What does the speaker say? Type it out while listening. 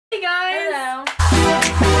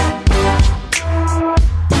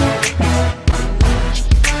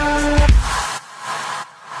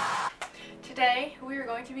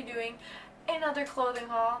another clothing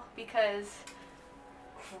haul because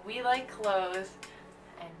we like clothes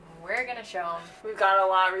and we're gonna show them. We've got a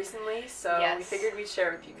lot recently, so Yes. we figured we'd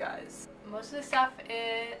share with you guys. Most of the stuff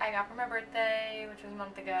I got for my birthday, which was a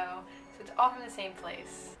month ago, so it's all from the same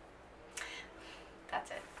place.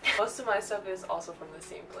 That's it. Most of my stuff is also from the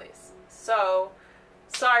same place. So,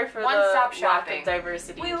 sorry for One-stop the shopping. lack of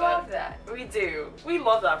diversity. We but love that. We do. We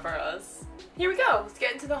love that for us. Here we go. Let's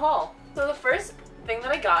get into the haul. So the first thing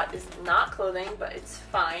that I got is not clothing, but it's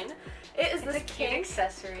fine. It's this a cute pink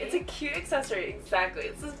accessory. It's a cute accessory, exactly.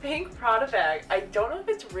 It's this pink Prada bag. I don't know if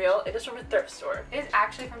it's real. It is from a thrift store. It is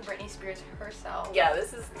actually from Britney Spears herself. Yeah,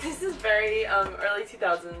 this is very early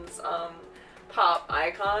 2000s pop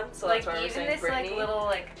icon. So like that's why we're even saying this Britney. like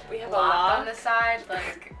little we have lock a lock on the side,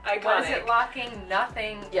 like iconic. what is it locking?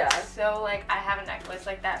 Nothing. Yeah. So like I have a necklace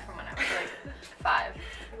like that from when I was like 5.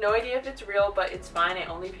 No idea if it's real, but it's fine. I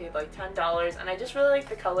only paid like $10, and I just really like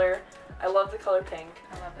the color. I love the color pink.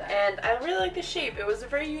 I love that. And I really like the shape. It was a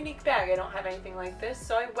very unique bag. I don't have anything like this,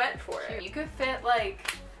 so I went for it. You could fit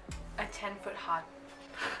like a 10-foot hot.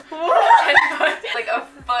 10 foot, like a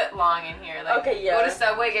foot long in here. Like, okay, yeah. Go to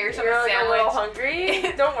Subway, get yourself You're a like sandwich. a little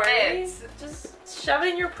hungry. Don't worry. Fits. Just shove it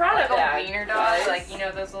in your Prada like bag. a wiener dog, guys. like you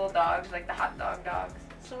know those little dogs, like the hot dog dogs.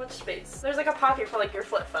 So much space. There's like a pocket for like your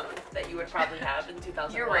flip phone that you would probably have in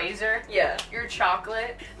 2001. Your razor. Yeah. Your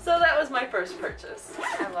chocolate. So that was my first purchase.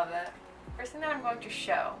 I love that. First thing that I'm going to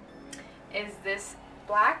show is this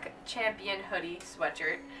black Champion hoodie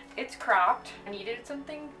sweatshirt. It's cropped. I needed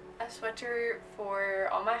a sweatshirt for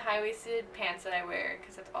all my high-waisted pants that I wear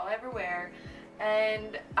because that's all I ever wear.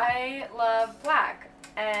 And I love black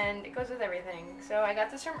and it goes with everything. So I got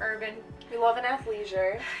this from Urban. We love an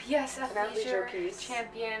athleisure. Yes, An athleisure athleisure piece.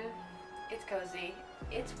 Champion. It's cozy.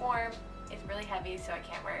 It's warm. It's really heavy, so I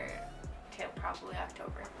can't wear it till probably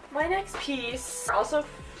October. My next piece, also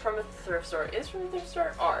from a thrift store,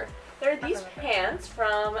 there are these pants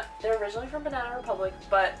they're originally from Banana Republic,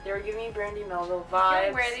 but they were giving me Brandy Melville vibes. You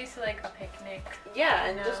can wear these to like a picnic. Yeah,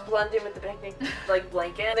 and just blend in with the picnic like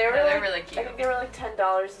blanket. They're like, really cute. I think they were like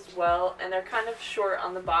 $10 as well, and they're kind of short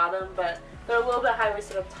on the bottom, but they're a little bit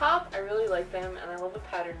high-waisted up top. I really like them, and I love the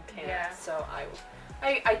patterned pants. Yeah. So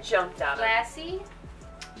I jumped out of it. Classy,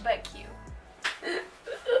 but cute.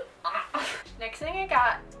 Next thing I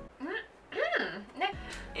got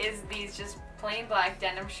is these just plain black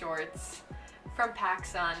denim shorts from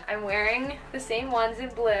PacSun. I'm wearing the same ones in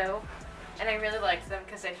blue, and I really liked them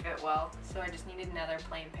because they fit well, so I just needed another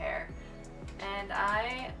plain pair. And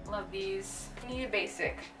I love these. I need a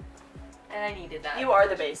basic, and I needed that. You are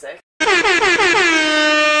the basic.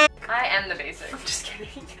 I am the basic. I'm just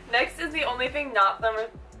kidding. Next is the only thing not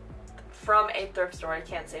from a thrift store. I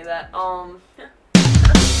can't say that.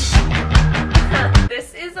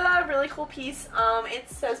 This is a really cool piece. It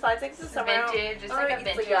says 5 6 somewhere. Vintage. It's like a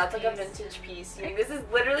vintage yeah, it's piece. like a vintage piece. This is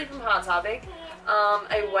literally from Hot Topic.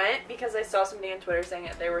 I went because I saw somebody on Twitter saying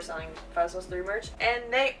that they were selling 503 merch, and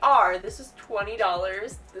they are. This was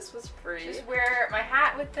 $20. This was free. Just wear my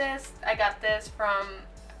hat with this. I got this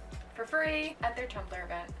for free at their Tumblr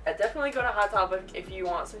event. I definitely go to Hot Topic if you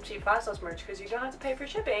want some cheap Fast Sauce merch because you don't have to pay for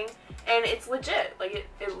shipping, and it's legit. Like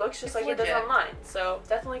it looks just like it does online. So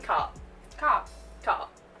definitely cop.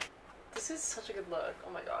 This is such a good look.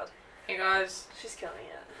 Oh my god. Hey guys. She's killing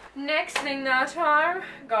it. Next thing that I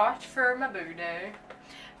got for my birthday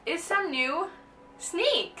is some new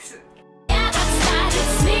sneaks.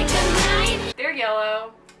 They're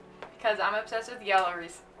yellow because I'm obsessed with yellow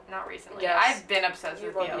not recently. Yes. I've been obsessed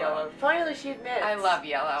with yellow. Finally she admits. I love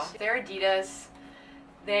yellow. They're Adidas.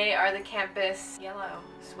 They are the campus yellow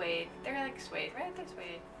suede. They're like suede, right? They're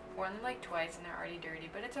suede. Worn them like twice and they're already dirty,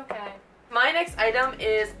 but it's okay. My next item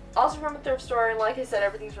is also from a thrift store, and like I said,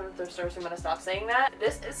 everything's from a thrift store, so I'm gonna stop saying that.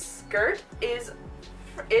 This skirt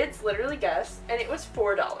it's literally Guess, and it was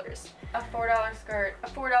 $4. A $4 skirt, a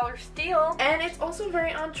 $4 steal. And it's also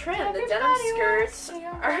very on trend. Everybody the denim skirts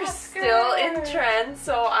are still in trend,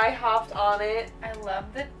 so I hopped on it. I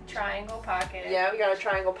love the triangle pocket. Yeah, we got a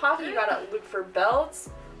triangle pocket, you gotta look for belts,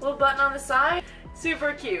 little button on the side.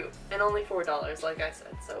 Super cute, and only $4, like I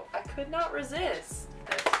said, so I could not resist.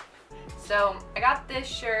 So I got this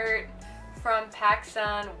shirt from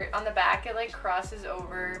PacSun. On the back it like crosses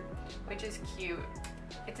over, which is cute.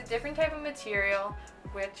 It's a different type of material,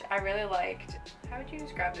 which I really liked. How would you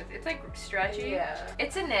describe this? It's like stretchy. Yeah.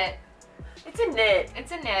 It's a knit. It's a knit.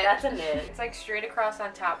 It's a knit. That's a knit. It's like straight across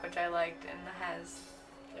on top, which I liked, and it has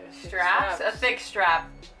straps. a thick strap.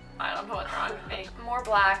 I don't know what's wrong with me. More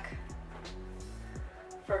black.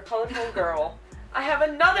 For a colorful girl. I have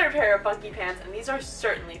another pair of funky pants, and these are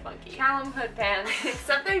certainly funky. Callum hood pants.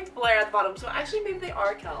 Except they flare at the bottom, so actually maybe they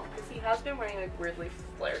are Callum, because he has been wearing like weirdly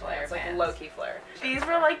flared pants, like low-key flare. These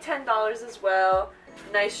were like $10 as well.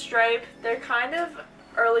 Nice stripe. They're kind of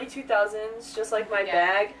early 2000s, just like my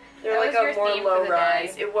bag. They're like a more low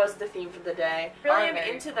rise. It was the theme for the day. Really am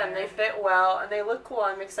into them. They fit well and they look cool.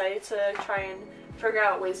 I'm excited to try and figure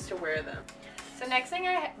out ways to wear them. So next thing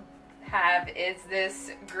I have is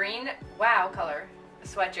this green wow color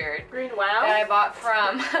sweatshirt. Green wow? That I bought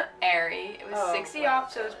from Aerie. It was 60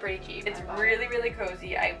 off, so it was pretty cheap. It's really, really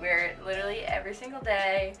cozy. I wear it literally every single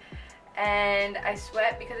day. And I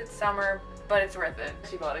sweat because it's summer, but it's worth it.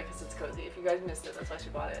 She bought it because it's cozy. If you guys missed it, that's why she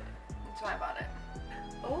bought it. That's why I bought it.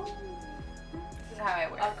 Oh. This is how I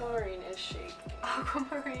wear it. Aquamarine is shaking.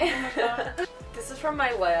 Aquamarine, oh my god. This is from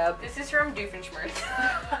my lab. This is from Doofenshmirtz.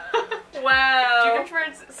 Wow.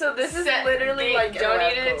 Doofenshmirtz. So this is literally like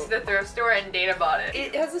donated it to the thrift store and Dana bought it.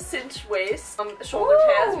 It has a cinch waist, shoulder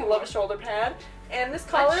pads. We love a shoulder pad. And this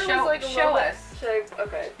collar was like a little bit.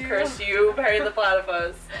 Okay, curse you, Perry the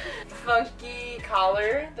Platypus. Funky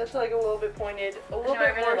collar that's like a little bit pointed, a little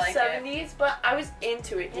bit more like 70s, but I was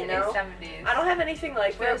into it, you know? It is 70s. I don't have anything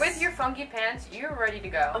like this. With your funky pants, you're ready to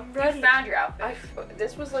go. I'm ready. You found your outfit.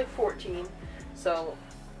 This was like 14, so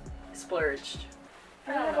splurged.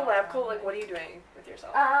 I don't have a lab coat, like what are you doing with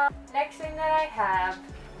yourself? Next thing that I have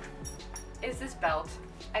is this belt.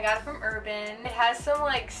 I got it from Urban. It has some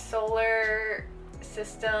like solar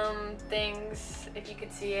system things, if you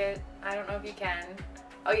could see it. I don't know if you can.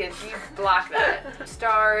 Oh yes, you block that.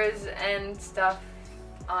 Stars and stuff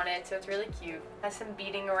on it, so it's really cute. Has some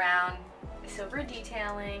beading around, silver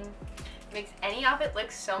detailing. Makes any outfit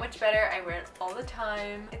look so much better. I wear it all the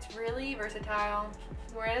time. It's really versatile. You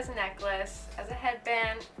can wear it as a necklace, as a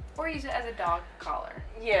headband, or use it as a dog collar.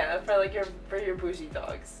 Yeah, for like your bougie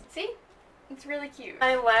dogs. See? It's really cute.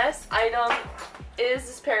 My last item is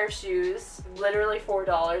this pair of shoes. Literally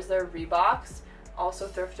 $4. They're Reeboks. Also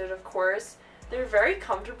thrifted, of course. They're very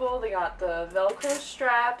comfortable. They got the Velcro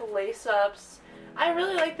strap, lace-ups. I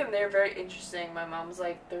really like them. They're very interesting. My mom's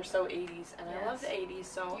like, they're so 80s, and I love the 80s,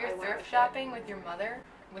 so You're thrift shopping with your mother?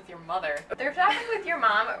 With your mother. Thrift shopping with your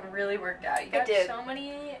mom really worked out. You got so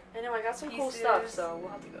many I know, I got some cool stuff, so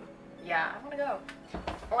we'll have to go. Yeah, I want to go.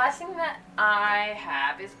 The last thing that I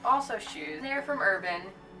have is also shoes. They're from Urban.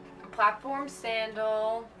 A platform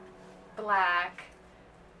sandal, black,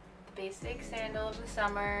 the basic sandal of the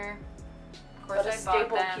summer. Of course, I bought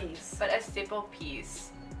them, but a staple piece.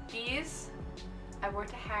 These I wore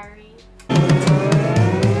to Harry.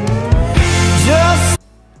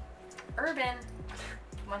 Urban,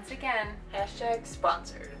 once again. Hashtag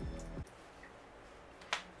sponsored.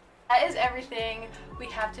 That is everything we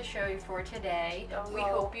have to show you for today. We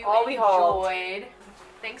hope you enjoyed.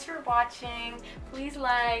 Thanks for watching. Please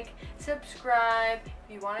like, subscribe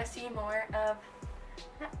if you want to see more of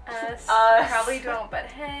us. Probably don't, but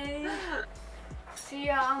hey. See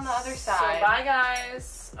ya on the other side. So bye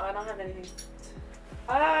guys. Oh, I don't have anything.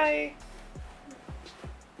 Bye.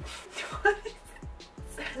 What is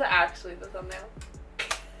this? This is actually the thumbnail.